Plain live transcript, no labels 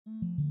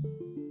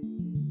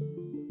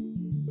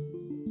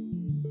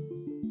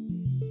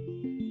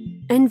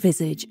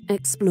N-Visage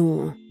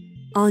Explore,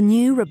 our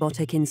new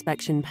robotic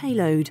inspection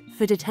payload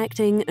for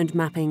detecting and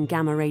mapping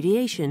gamma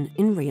radiation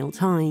in real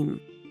time.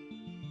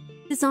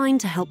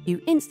 Designed to help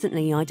you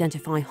instantly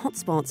identify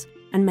hotspots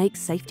and make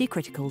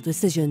safety-critical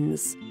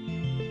decisions.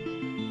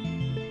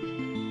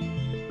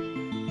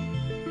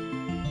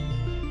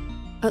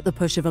 At the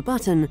push of a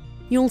button,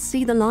 you'll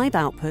see the live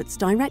outputs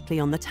directly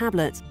on the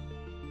tablet.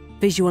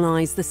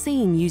 Visualize the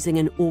scene using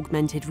an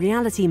augmented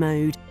reality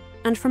mode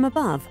and from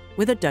above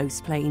with a dose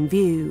plane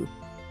view.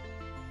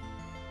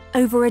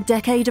 Over a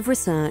decade of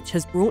research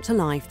has brought to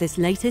life this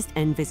latest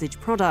N-Visage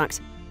product,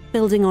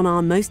 building on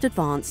our most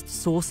advanced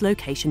source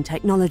location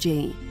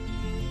technology.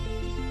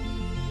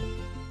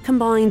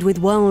 Combined with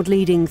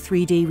world-leading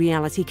 3D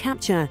reality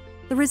capture,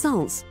 the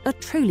results are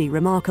truly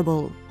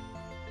remarkable.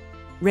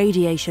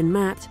 Radiation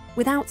mapped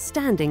with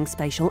outstanding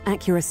spatial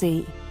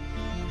accuracy.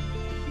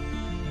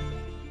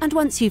 And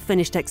once you've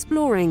finished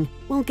exploring,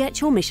 we'll get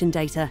your mission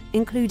data,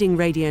 including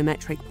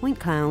radiometric point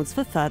clouds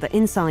for further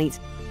insight.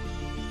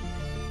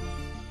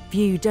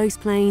 View dose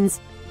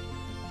planes,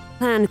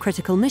 plan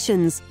critical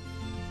missions,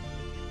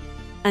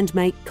 and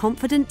make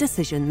confident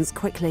decisions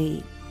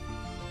quickly.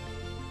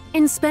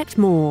 Inspect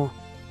more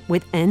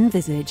with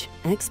N-Visage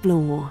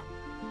Explore.